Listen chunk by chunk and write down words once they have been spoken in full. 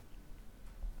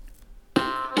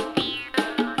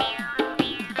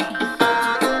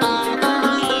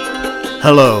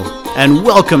Hello, and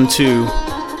welcome to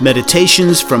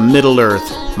Meditations from Middle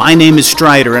Earth. My name is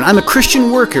Strider, and I'm a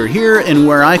Christian worker here in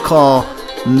where I call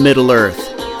Middle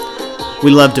Earth. We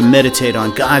love to meditate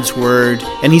on God's Word,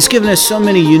 and He's given us so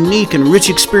many unique and rich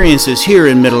experiences here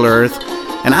in Middle Earth,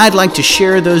 and I'd like to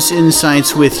share those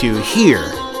insights with you here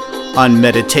on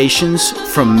Meditations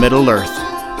from Middle Earth.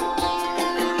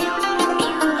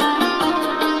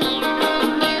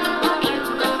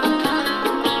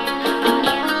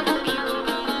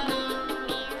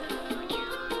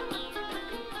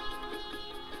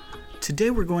 Today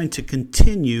we're going to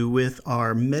continue with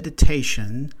our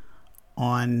meditation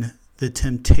on the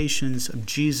temptations of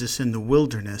Jesus in the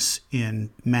wilderness in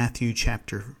Matthew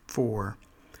chapter 4.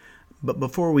 But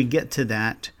before we get to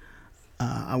that,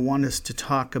 I want us to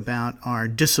talk about our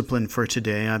discipline for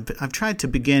today. I've tried to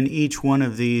begin each one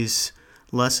of these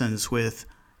lessons with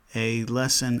a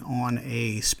lesson on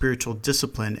a spiritual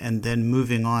discipline and then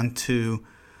moving on to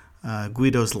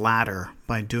Guido's ladder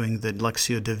by doing the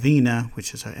Lectio Divina,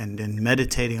 and then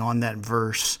meditating on that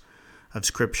verse of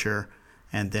Scripture,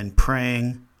 and then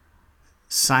praying,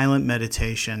 silent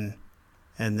meditation,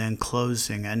 and then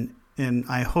closing. And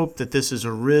I hope that this is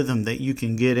a rhythm that you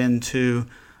can get into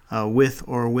with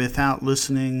or without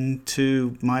listening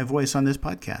to my voice on this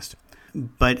podcast.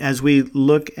 But as we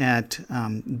look at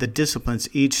the disciplines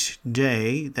each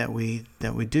day that we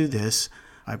do this,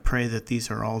 I pray that these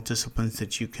are all disciplines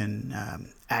that you can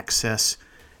access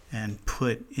and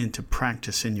put into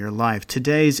practice in your life.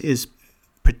 Today's is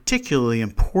particularly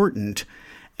important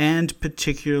and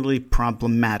particularly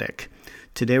problematic.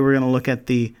 Today we're going to look at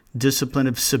the discipline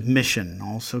of submission,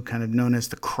 also kind of known as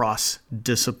the cross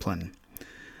discipline.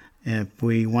 If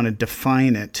we want to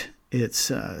define it,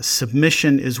 it's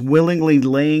submission is willingly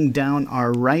laying down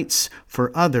our rights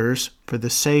for others for the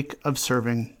sake of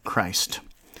serving Christ.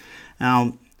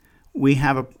 Now, we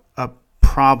have a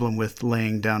problem with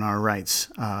laying down our rights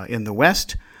in the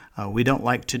West. We don't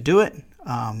like to do it.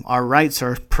 Our rights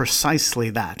are precisely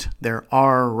that. They're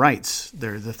our rights.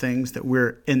 They're the things that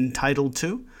we're entitled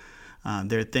to.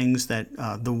 They're things that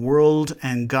the world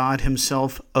and God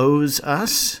Himself owes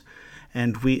us,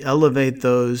 and we elevate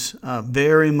those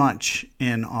very much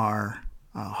in our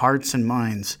hearts and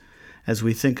minds as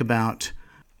we think about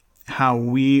how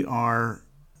we are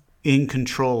in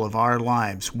control of our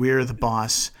lives. We're the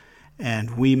boss,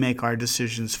 and we make our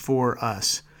decisions for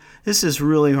us. This is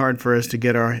really hard for us to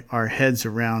get our heads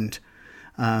around,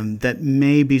 that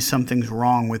maybe something's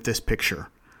wrong with this picture.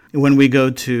 When we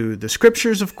go to the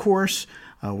Scriptures, of course,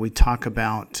 we talk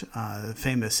about the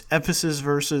famous Ephesus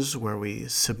verses where we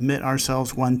submit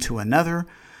ourselves one to another.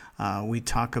 We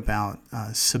talk about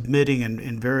submitting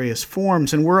in various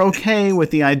forms, and we're okay with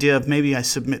the idea of maybe I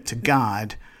submit to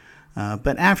God.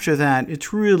 But after that,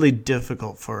 it's really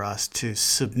difficult for us to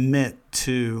submit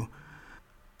to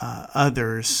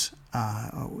others,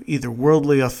 either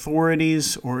worldly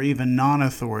authorities or even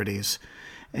non-authorities.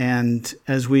 And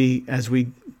as we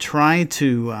try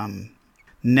to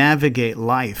navigate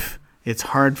life, it's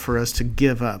hard for us to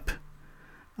give up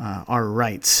our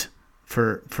rights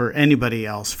for anybody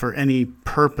else, for any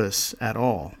purpose at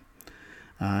all.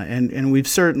 And we've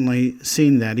certainly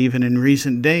seen that even in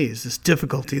recent days, this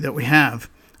difficulty that we have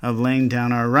of laying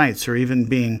down our rights or even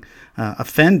being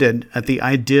offended at the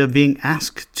idea of being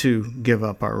asked to give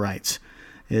up our rights.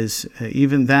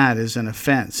 Even that is an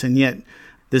offense. And yet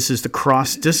this is the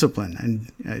cross discipline.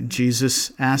 And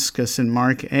Jesus asks us in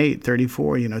Mark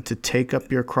 8:34, to take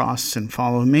up your cross and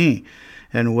follow me.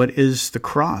 And what is the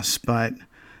cross but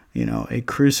a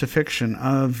crucifixion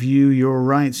of you, your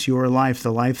rights, your life,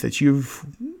 the life that you've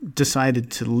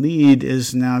decided to lead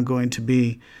is now going to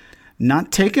be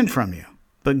not taken from you,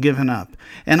 but given up.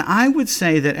 And I would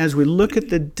say that as we look at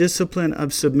the discipline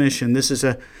of submission, this is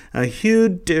a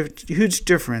huge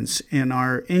difference in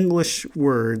our English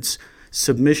words,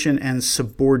 submission and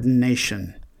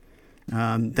subordination.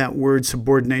 That word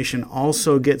subordination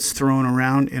also gets thrown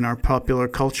around in our popular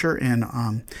culture, and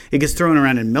it gets thrown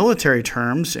around in military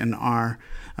terms in our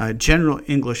general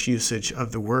English usage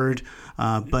of the word.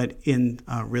 But in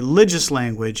religious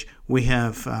language, we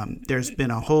have there's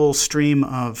been a whole stream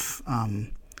of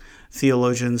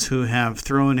theologians who have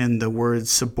thrown in the word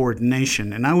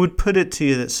subordination. And I would put it to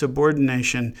you that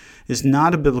subordination is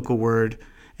not a biblical word,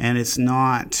 and it's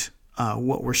not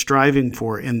what we're striving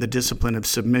for in the discipline of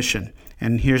submission.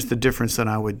 And here's the difference that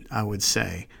I would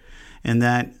say, and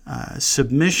that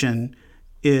submission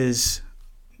is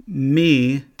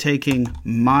me taking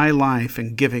my life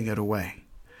and giving it away.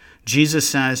 Jesus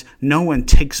says, "No one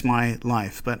takes my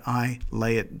life, but I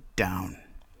lay it down."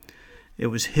 It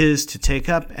was His to take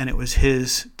up, and it was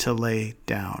His to lay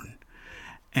down.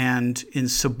 And in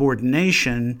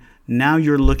subordination, now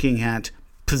you're looking at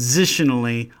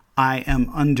positionally, I am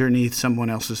underneath someone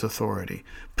else's authority.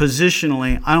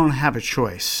 Positionally, I don't have a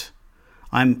choice.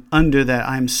 I'm under that.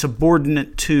 I'm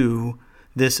subordinate to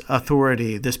this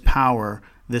authority, this power,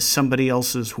 this somebody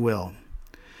else's will.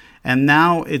 And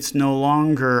now it's no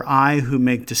longer I who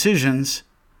make decisions,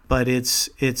 but it's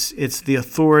the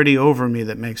authority over me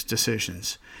that makes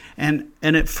decisions. And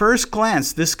at first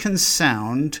glance, this can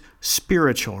sound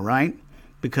spiritual, right?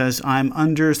 Because I'm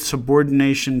under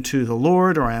subordination to the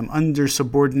Lord, or I'm under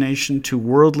subordination to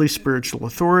worldly spiritual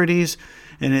authorities,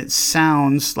 and it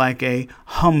sounds like a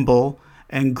humble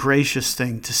and gracious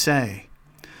thing to say.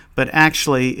 But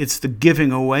actually, it's the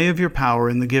giving away of your power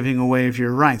and the giving away of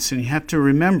your rights. And you have to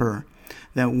remember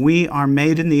that we are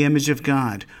made in the image of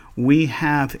God. We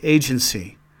have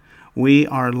agency. We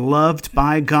are loved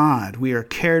by God. We are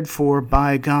cared for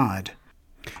by God.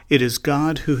 It is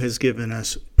God who has given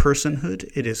us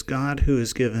personhood. It is God who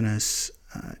has given us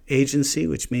agency,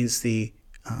 which means the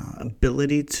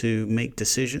ability to make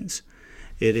decisions.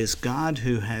 It is God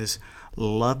who has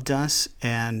loved us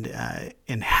and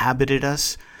inhabited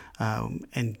us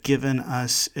and given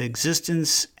us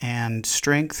existence and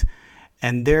strength.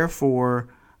 And therefore,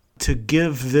 to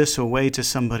give this away to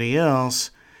somebody else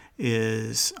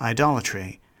is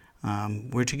idolatry.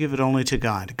 We're to give it only to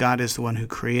God. God is the one who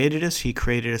created us. He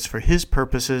created us for His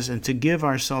purposes, and to give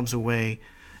ourselves away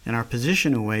and our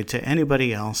position away to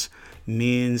anybody else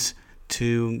means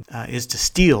is to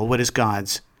steal what is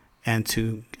God's and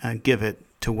to give it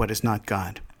to what is not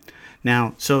God.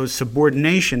 Now, so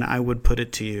subordination, I would put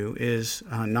it to you, is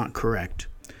not correct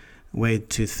way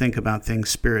to think about things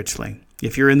spiritually.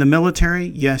 If you're in the military,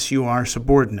 yes, you are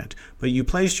subordinate, but you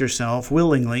placed yourself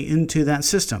willingly into that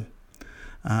system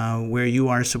where you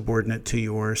are subordinate to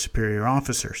your superior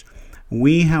officers.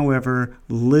 We, however,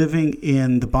 living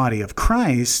in the body of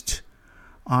Christ,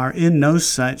 are in no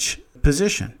such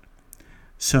position.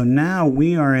 So now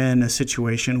we are in a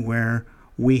situation where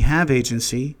we have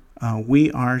agency.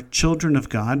 We are children of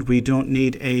God. We don't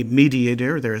need a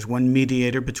mediator. There is one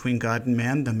mediator between God and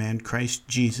man, the man Christ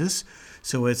Jesus.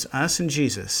 So it's us and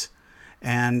Jesus.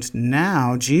 And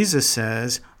now Jesus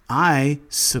says, I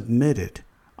submitted.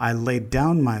 I laid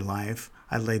down my life.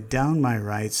 I laid down my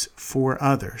rights for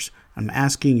others. I'm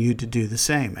asking you to do the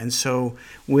same. And so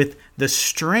with the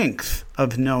strength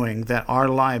of knowing that our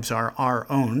lives are our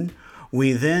own,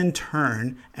 we then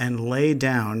turn and lay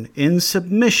down in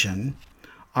submission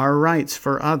our rights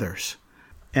for others.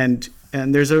 And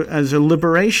there's a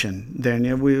liberation there.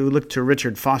 And we look to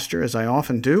Richard Foster, as I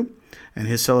often do, and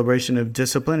his celebration of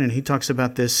discipline, and he talks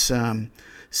about this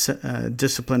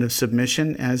discipline of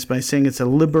submission as by saying it's a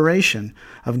liberation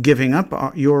of giving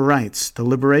up your rights, the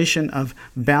liberation of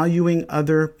valuing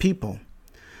other people.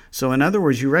 So in other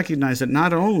words, you recognize that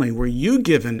not only were you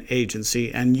given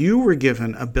agency and you were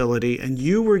given ability and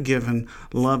you were given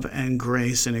love and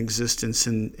grace and existence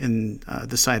in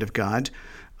the sight of God,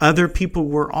 other people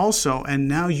were also, and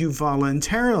now you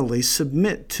voluntarily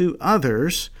submit to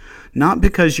others, not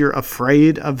because you're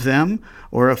afraid of them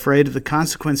or afraid of the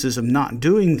consequences of not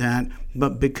doing that,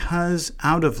 but because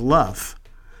out of love,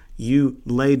 you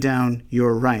lay down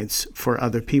your rights for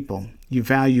other people. You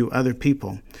value other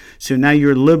people. So now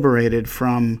you're liberated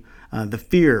from the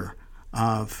fear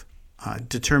of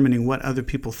determining what other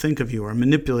people think of you or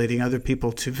manipulating other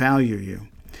people to value you.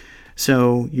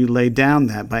 So you lay down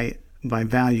that by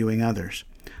valuing others.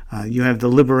 You have the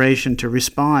liberation to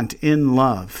respond in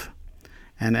love.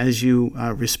 And as you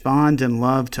respond in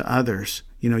love to others,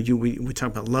 we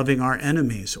talk about loving our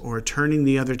enemies or turning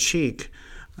the other cheek,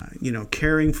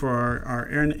 caring for our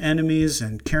enemies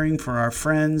and caring for our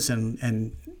friends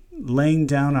and laying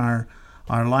down our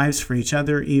lives for each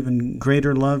other. Even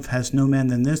greater love has no man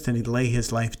than this, that he'd lay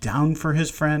his life down for his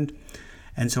friend.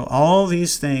 And so all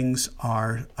these things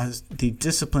are the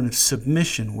discipline of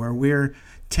submission, where we're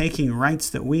taking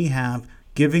rights that we have,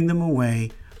 giving them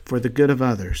away for the good of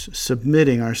others,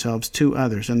 submitting ourselves to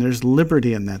others. And there's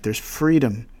liberty in that. There's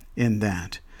freedom in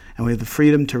that. And we have the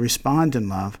freedom to respond in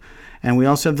love. And we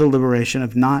also have the liberation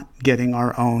of not getting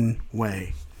our own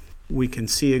way. We can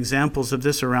see examples of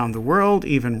this around the world,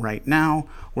 even right now,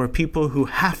 where people who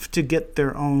have to get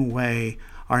their own way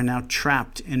are now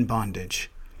trapped in bondage.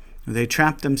 They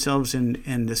trap themselves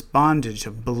in this bondage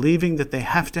of believing that they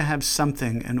have to have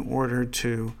something in order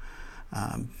to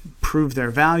prove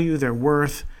their value, their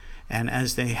worth, and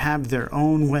as they have their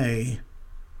own way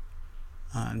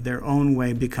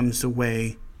becomes the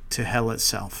way to hell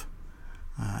itself.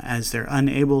 As they're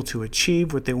unable to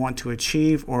achieve what they want to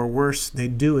achieve, or worse, they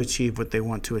do achieve what they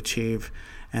want to achieve,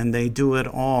 and they do it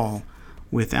all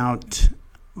without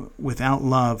without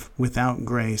love, without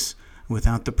grace,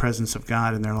 without the presence of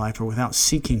God in their life, or without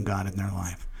seeking God in their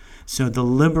life. So the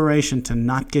liberation to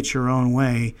not get your own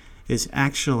way is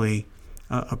actually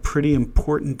a pretty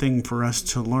important thing for us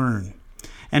to learn.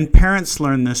 And parents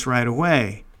learn this right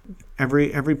away.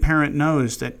 Every parent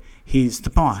knows that he's the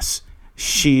boss.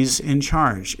 She's in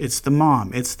charge. It's the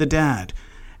mom. It's the dad.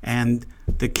 And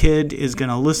the kid is going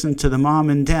to listen to the mom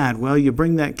and dad. Well, you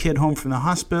bring that kid home from the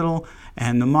hospital,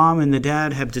 and the mom and the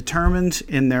dad have determined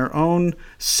in their own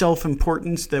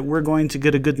self-importance that we're going to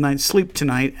get a good night's sleep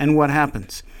tonight. And what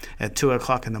happens? At 2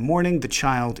 o'clock in the morning, the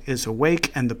child is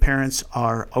awake and the parents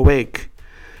are awake.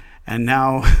 And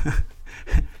now,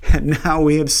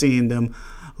 we have seen them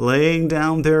laying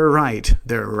down their right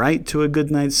to a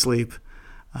good night's sleep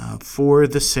for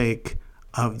the sake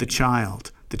of the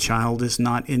child. The child is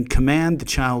not in command. The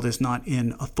child is not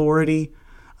in authority.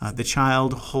 The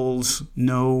child holds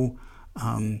no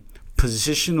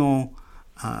positional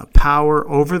power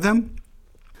over them.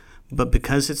 But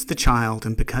because it's the child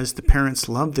and because the parents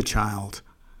love the child,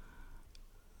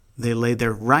 they lay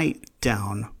their right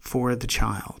down for the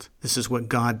child. This is what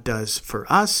God does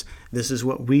for us. This is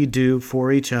what we do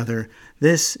for each other.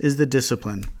 This is the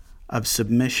discipline of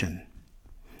submission.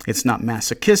 It's not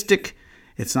masochistic.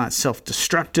 It's not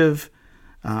self-destructive.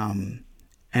 And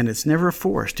it's never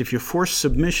forced. If you force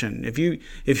submission, if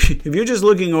you're just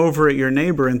looking over at your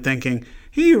neighbor and thinking,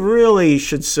 he really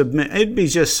should submit, it'd be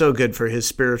just so good for his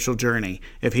spiritual journey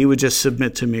if he would just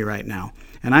submit to me right now.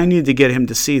 And I need to get him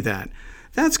to see that.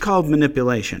 That's called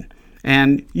manipulation.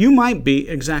 And you might be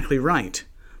exactly right,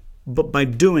 but by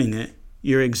doing it,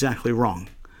 you're exactly wrong.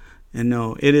 And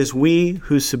no, it is we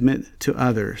who submit to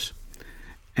others.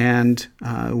 And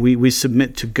we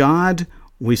submit to God.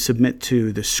 We submit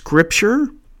to the Scripture.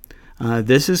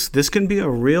 This can be a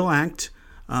real act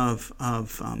of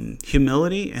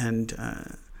humility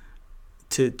and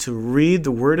to read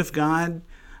the Word of God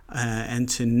and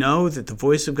to know that the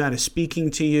voice of God is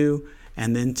speaking to you,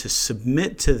 and then to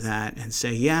submit to that and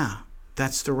say, yeah,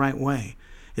 that's the right way.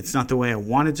 It's not the way I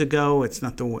wanted to go. It's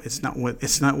not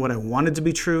what I wanted to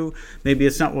be true. Maybe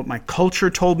it's not what my culture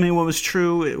told me what was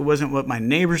true. It wasn't what my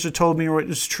neighbors had told me what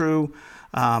was true.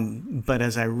 But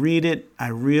as I read it,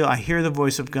 I hear the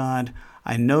voice of God.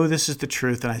 I know this is the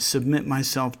truth, and I submit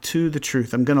myself to the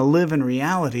truth. I'm going to live in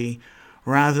reality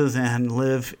rather than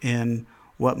live in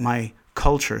what my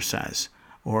culture says,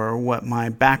 or what my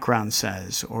background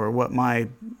says, or what my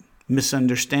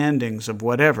misunderstandings of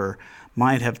whatever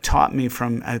might have taught me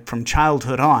from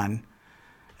childhood on.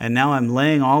 And now I'm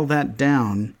laying all that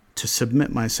down to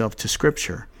submit myself to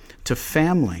Scripture, to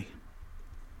family,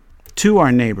 to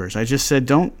our neighbors. I just said,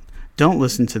 don't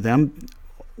listen to them.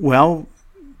 Well,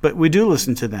 but we do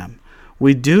listen to them.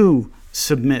 We do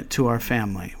submit to our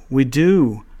family. We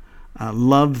do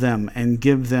love them and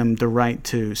give them the right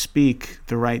to speak,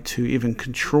 the right to even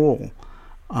control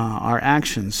our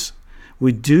actions.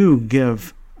 We do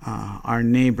give our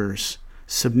neighbors,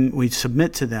 we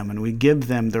submit to them, and we give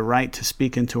them the right to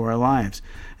speak into our lives,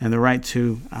 and the right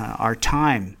to our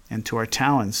time, and to our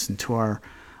talents, and to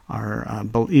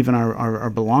our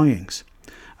belongings.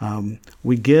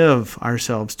 We give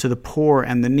ourselves to the poor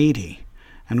and the needy,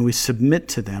 and we submit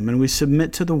to them, and we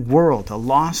submit to the world, a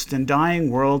lost and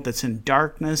dying world that's in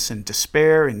darkness and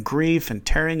despair and grief and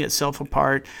tearing itself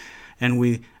apart, and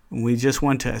we just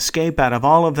want to escape out of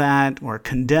all of that or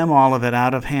condemn all of it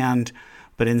out of hand,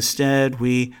 but instead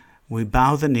we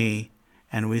bow the knee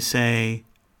and we say,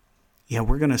 yeah,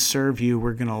 we're going to serve you,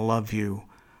 we're going to love you,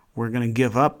 we're going to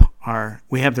give up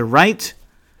we have the right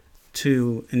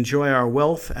to enjoy our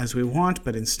wealth as we want,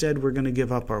 but instead we're going to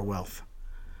give up our wealth.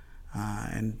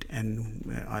 And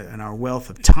our wealth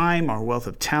of time, our wealth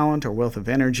of talent, our wealth of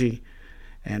energy,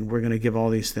 and we're going to give all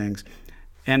these things.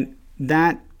 And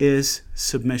that is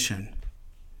submission,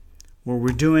 where we're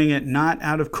doing it not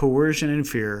out of coercion and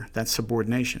fear. That's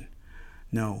subordination.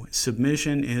 No,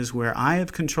 submission is where I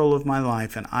have control of my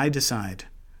life and I decide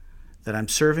that I'm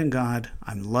serving God,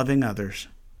 I'm loving others,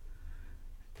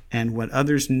 and what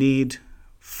others need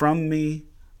from me,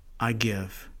 I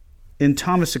give. In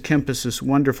Thomas à Kempis's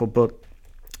wonderful book,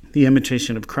 The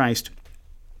Imitation of Christ,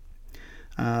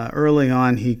 early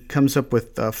on he comes up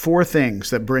with 4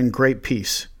 things that bring great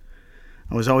peace.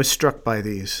 I was always struck by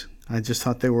these. I just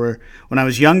thought when I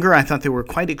was younger, I thought they were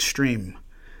quite extreme.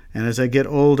 And as I get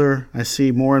older, I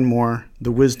see more and more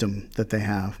the wisdom that they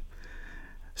have.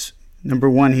 Number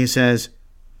 1, he says,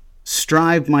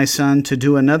 "Strive, my son, to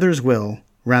do another's will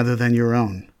rather than your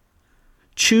own.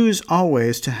 Choose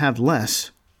always to have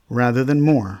less rather than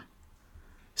more.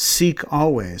 Seek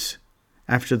always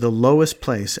after the lowest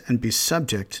place and be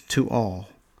subject to all."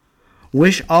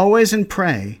 Wish always and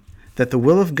pray that the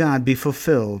will of God be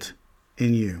fulfilled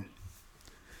in you.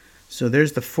 So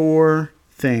there's the 4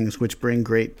 things which bring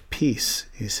great peace,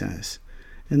 he says.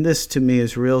 And this to me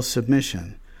is real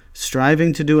submission.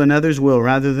 Striving to do another's will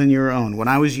rather than your own. When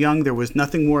I was young, there was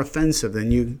nothing more offensive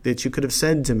that you could have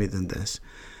said to me than this.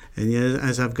 And yet,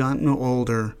 as I've gotten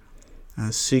older,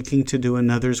 seeking to do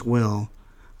another's will,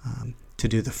 to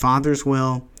do the Father's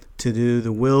will, to do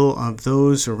the will of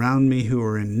those around me who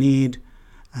are in need,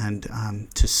 and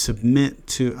to submit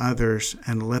to others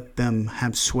and let them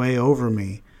have sway over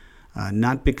me,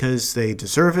 not because they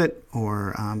deserve it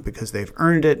or because they've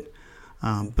earned it,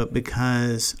 but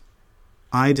because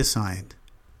I decide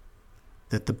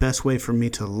that the best way for me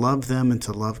to love them and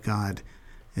to love God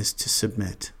is to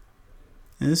submit.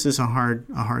 And this is a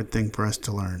hard thing for us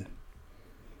to learn.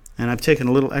 And I've taken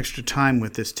a little extra time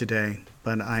with this today,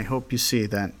 but I hope you see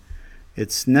that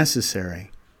it's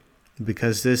necessary,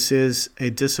 because this is a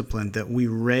discipline that we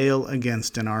rail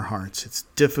against in our hearts. It's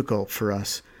difficult for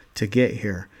us to get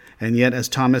here. And yet, as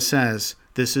Thomas says,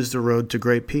 this is the road to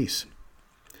great peace.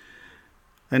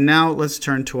 And now let's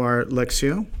turn to our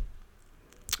Lectio,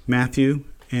 Matthew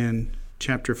in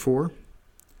chapter 4.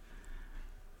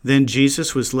 Then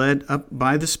Jesus was led up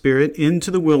by the Spirit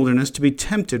into the wilderness to be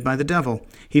tempted by the devil.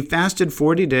 He fasted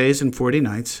 40 days and 40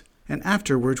 nights, and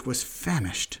afterwards was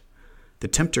famished. The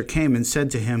tempter came and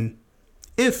said to him,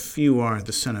 "If you are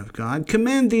the Son of God,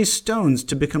 command these stones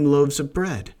to become loaves of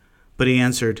bread." But he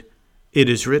answered, "It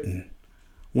is written,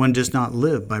 one does not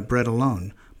live by bread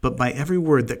alone, but by every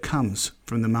word that comes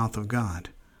from the mouth of God."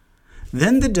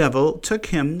 Then the devil took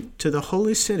him to the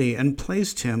holy city and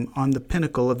placed him on the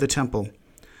pinnacle of the temple,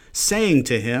 saying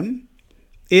to him,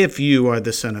 "If you are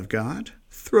the Son of God,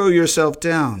 throw yourself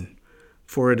down,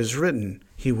 for it is written,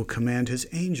 he will command his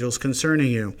angels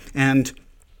concerning you, and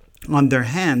on their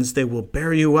hands they will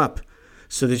bear you up,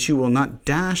 so that you will not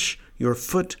dash your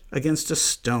foot against a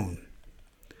stone."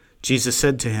 Jesus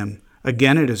said to him,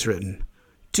 "Again it is written,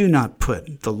 do not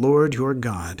put the Lord your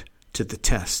God to the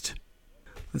test."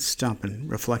 Let's stop and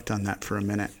reflect on that for a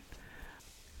minute.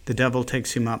 The devil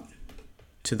takes him up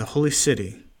to the holy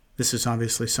city. This is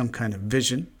obviously some kind of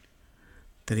vision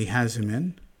that he has him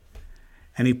in.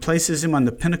 And he places him on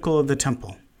the pinnacle of the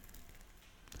temple.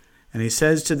 And he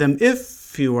says to them,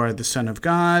 "If you are the Son of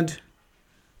God,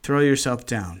 throw yourself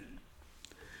down."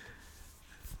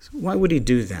 So why would he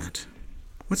do that?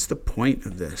 What's the point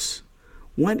of this?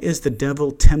 What is the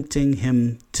devil tempting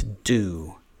him to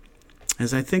do?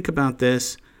 As I think about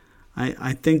this,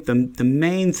 I think the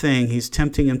main thing he's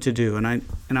tempting him to do, and I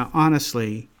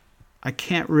honestly, I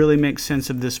can't really make sense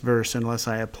of this verse unless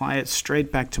I apply it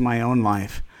straight back to my own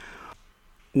life.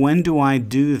 When do I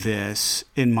do this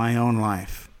in my own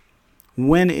life?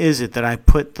 When is it that I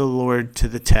put the Lord to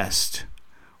the test?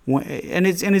 And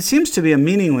it seems to be a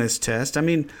meaningless test. I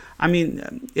mean,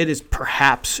 it is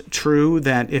perhaps true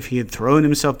that if he had thrown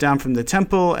himself down from the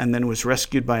temple and then was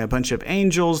rescued by a bunch of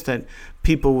angels, that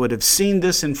people would have seen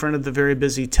this in front of the very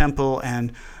busy temple,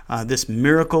 and this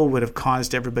miracle would have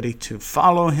caused everybody to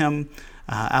follow him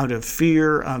out of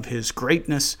fear of his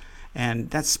greatness. And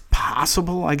that's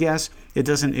possible, I guess. It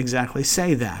doesn't exactly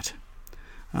say that.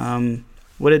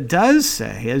 What it does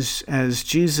say is, as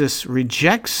Jesus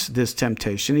rejects this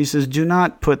temptation, he says, "Do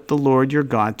not put the Lord your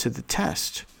God to the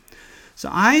test." So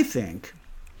I think,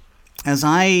 as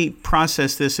I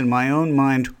process this in my own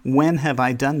mind, when have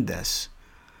I done this?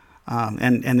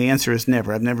 And the answer is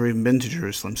never. I've never even been to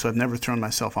Jerusalem, so I've never thrown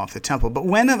myself off the temple. But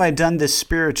when have I done this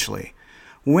spiritually?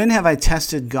 When have I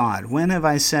tested God? When have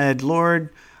I said, "Lord,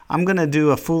 I'm going to do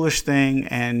a foolish thing,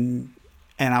 and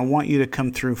I want you to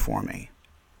come through for me"?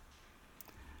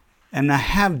 And I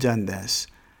have done this.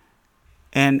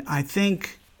 And I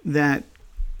think that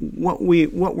what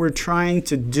we're trying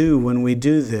to do when we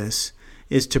do this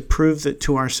is to prove that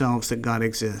to ourselves that God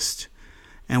exists.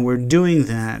 And we're doing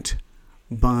that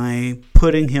by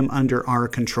putting him under our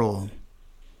control.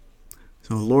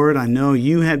 So, Lord, I know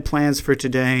you had plans for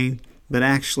today, but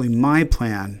actually my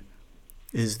plan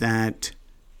is that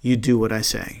you do what I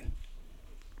say.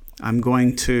 I'm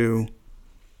going to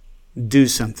do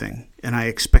something, and I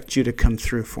expect you to come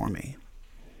through for me.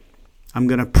 I'm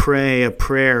going to pray a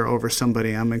prayer over somebody.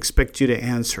 I'm going to expect you to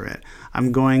answer it.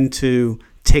 I'm going to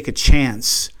take a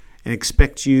chance and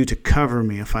expect you to cover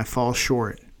me if I fall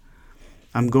short.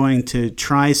 I'm going to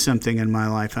try something in my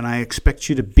life, and I expect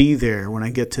you to be there when I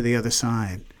get to the other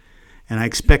side. And I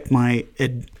expect my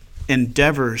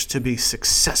endeavors to be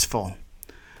successful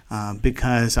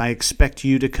because I expect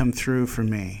you to come through for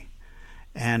me.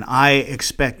 And I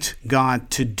expect God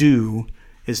to do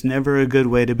is never a good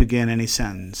way to begin any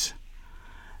sentence.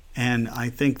 And I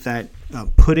think that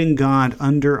putting God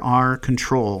under our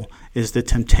control is the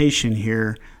temptation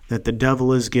here that the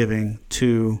devil is giving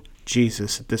to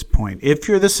Jesus at this point. If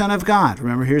you're the Son of God,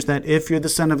 remember, here's that if you're the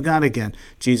Son of God again.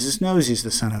 Jesus knows he's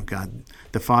the Son of God.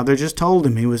 The Father just told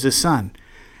him he was his Son.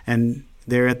 And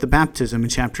there at the baptism in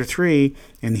chapter 3,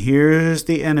 and here's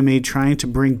the enemy trying to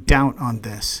bring doubt on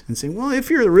this and saying, well, if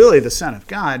you're really the Son of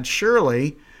God,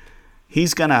 surely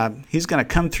he's gonna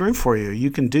come through for you.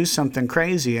 You can do something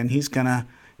crazy and he's gonna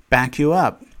back you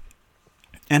up.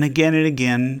 And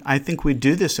again, I think we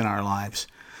do this in our lives.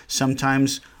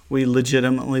 Sometimes we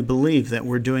legitimately believe that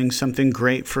we're doing something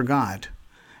great for God,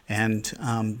 and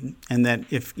that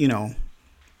if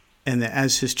and that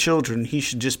as his children, he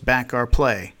should just back our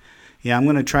play. Yeah, I'm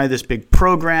going to try this big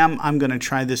program. I'm going to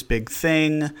try this big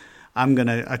thing. I'm going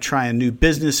to try a new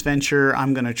business venture.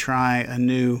 I'm going to try a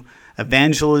new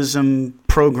evangelism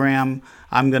program.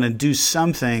 I'm going to do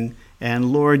something,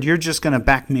 and Lord, you're just going to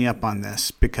back me up on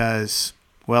this because,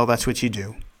 well, that's what you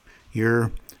do.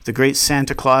 You're the great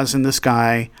Santa Claus in the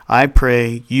sky. I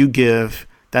pray, you give.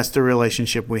 That's the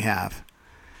relationship we have.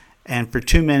 And for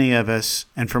too many of us,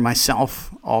 and for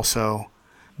myself also,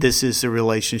 this is the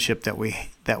relationship that we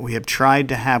have tried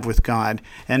to have with God,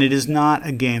 and it is not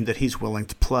a game that he's willing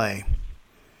to play.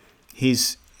 He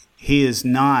is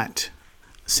not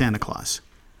Santa Claus,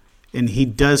 and he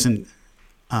doesn't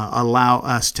allow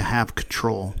us to have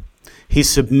control. He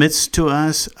submits to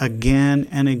us again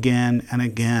and again and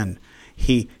again.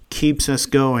 He keeps us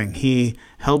going. He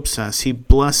helps us. He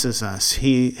blesses us.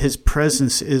 His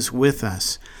presence is with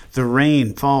us. The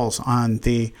rain falls on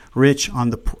the rich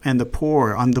and the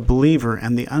poor, on the believer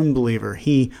and the unbeliever.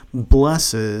 He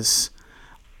blesses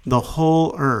the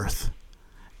whole earth.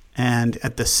 And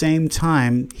at the same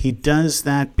time, he does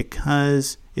that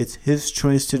because it's his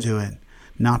choice to do it,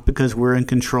 not because we're in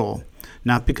control,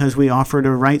 not because we offered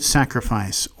a right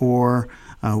sacrifice or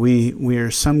we are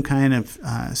some kind of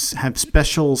have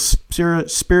special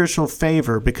spiritual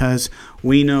favor because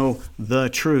we know the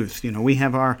truth. We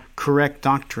have our correct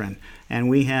doctrine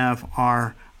and we have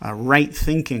our right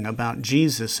thinking about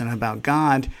Jesus and about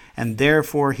God, and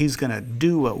therefore he's going to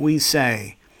do what we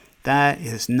say. That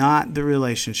is not the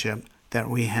relationship that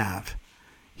we have.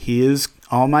 He is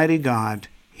Almighty God.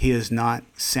 He is not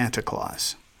Santa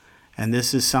Claus. And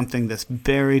this is something that's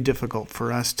very difficult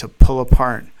for us to pull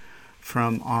apart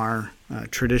from our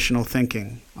traditional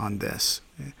thinking on this.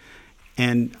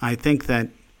 And I think that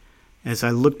as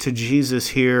I look to Jesus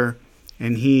here,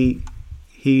 and he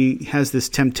has this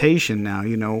temptation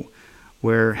now,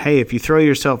 where, hey, if you throw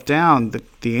yourself down,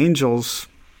 the angels,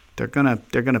 they're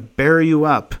gonna bear you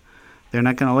up. They're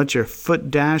not gonna let your foot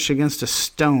dash against a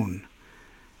stone.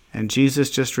 And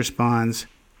Jesus just responds,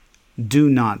 do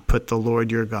not put the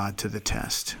Lord your God to the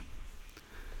test.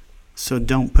 So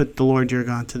don't put the Lord your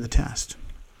God to the test.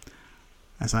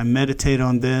 As I meditate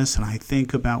on this and I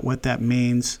think about what that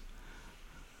means,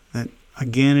 that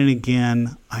again and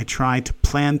again I try to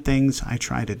plan things, I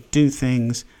try to do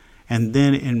things, and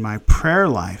then in my prayer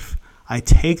life, I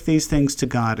take these things to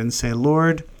God and say,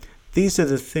 Lord, these are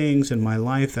the things in my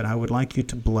life that I would like you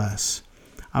to bless.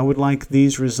 I would like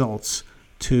these results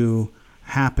to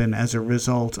happen as a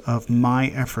result of my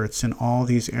efforts in all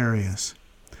these areas.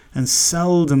 And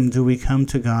seldom do we come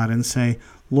to God and say,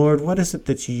 Lord, what is it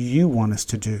that you want us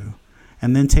to do?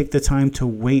 And then take the time to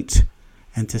wait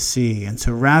and to see. And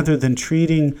so rather than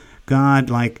treating God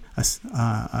like a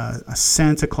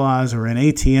Santa Claus or an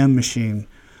ATM machine,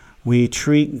 we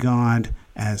treat God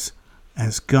as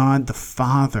God the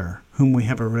Father, whom we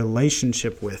have a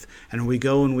relationship with. And we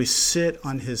go and we sit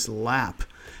on his lap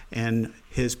and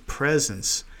his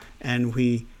presence, and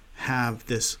we have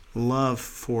this love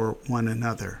for one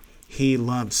another. He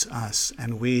loves us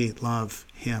and we love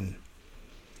him.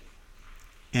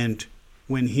 And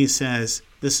when he says,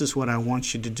 this is what I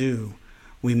want you to do,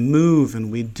 we move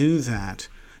and we do that,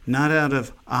 not out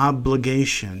of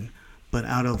obligation, but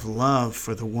out of love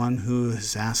for the one who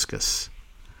has asked us.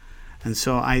 And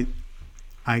so I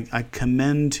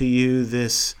commend to you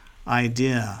this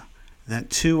idea that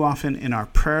too often in our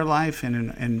prayer life and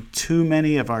in too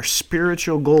many of our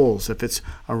spiritual goals, if it's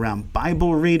around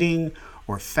Bible reading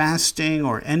or fasting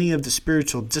or any of the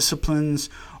spiritual disciplines,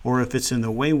 or if it's in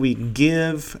the way we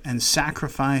give and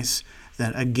sacrifice,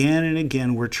 that again and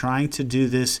again we're trying to do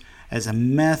this as a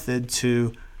method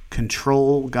to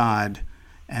control God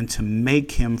and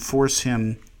to force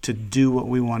him to do what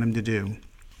we want him to do,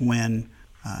 when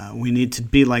we need to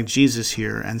be like Jesus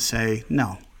here and say,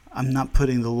 no, I'm not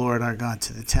putting the Lord our God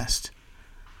to the test.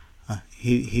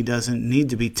 He doesn't need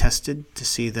to be tested to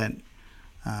see that,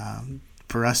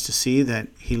 for us to see that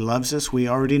he loves us. We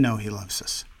already know he loves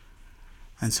us.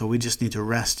 And so we just need to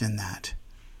rest in that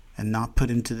and not put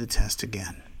him to the test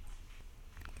again.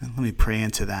 And let me pray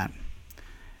into that.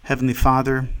 Heavenly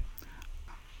Father,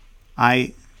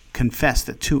 I confess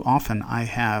that too often I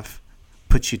have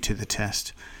put you to the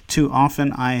test. Too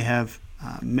often I have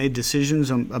made decisions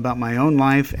about my own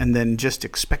life and then just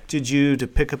expected you to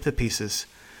pick up the pieces.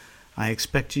 I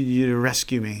expected you to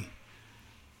rescue me,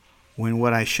 when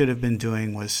what I should have been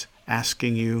doing was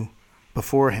asking you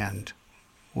beforehand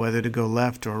whether to go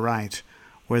left or right,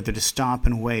 whether to stop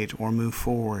and wait or move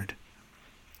forward.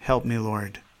 Help me,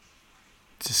 Lord,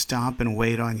 to stop and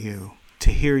wait on you,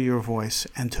 to hear your voice,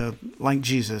 and to, like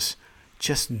Jesus,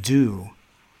 just do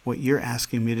what you're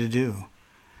asking me to do.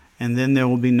 And then there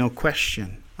will be no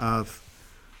question of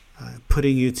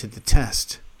putting you to the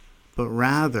test, but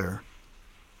rather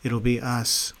it'll be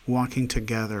us walking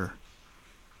together.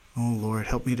 Oh Lord,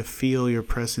 help me to feel your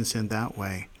presence in that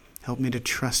way. Help me to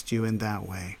trust you in that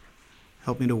way.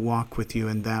 Help me to walk with you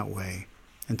in that way,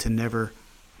 and to never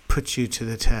put you to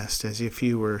the test as if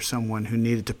you were someone who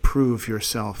needed to prove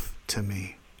yourself to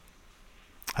me.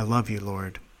 I love you,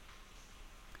 Lord.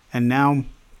 And now,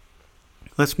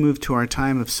 let's move to our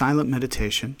time of silent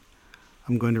meditation.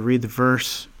 I'm going to read the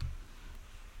verse,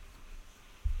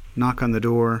 knock on the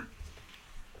door,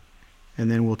 and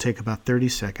then we'll take about 30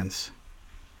 seconds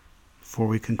before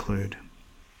we conclude.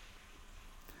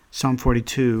 Psalm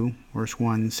 42, verse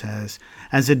 1 says,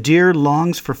 "As a deer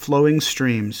longs for flowing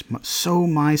streams, so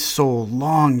my soul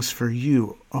longs for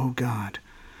you, O God.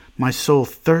 My soul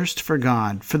thirsts for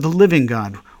God, for the living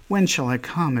God. When shall I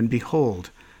come and behold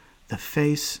the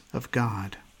face of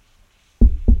God?"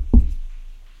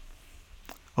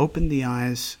 Open the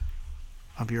eyes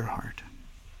of your heart.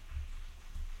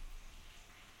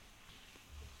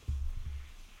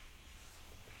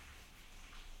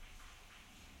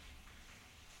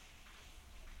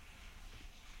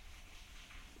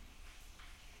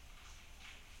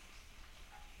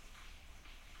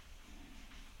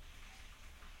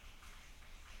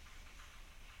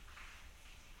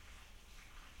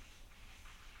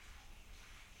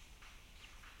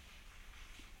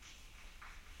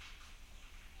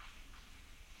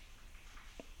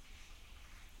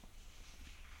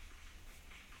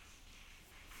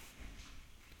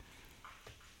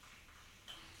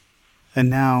 And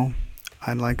now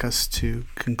I'd like us to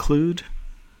conclude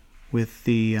with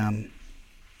the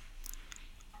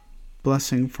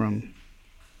blessing from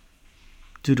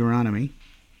Deuteronomy.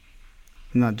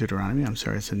 Not Deuteronomy, I'm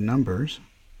sorry, it's in Numbers.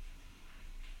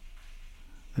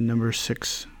 The number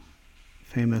 6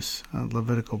 famous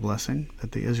Levitical blessing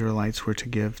that the Israelites were to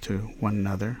give to one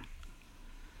another.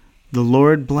 "The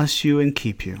Lord bless you and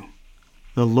keep you.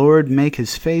 The Lord make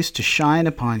his face to shine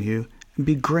upon you and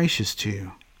be gracious to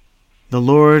you. The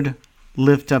Lord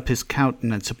lift up his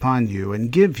countenance upon you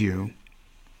and give you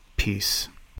peace."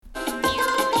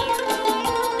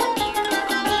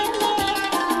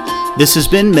 This has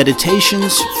been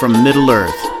Meditations from Middle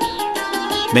Earth.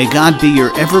 May God be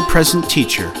your ever-present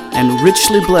teacher and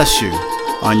richly bless you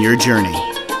on your journey.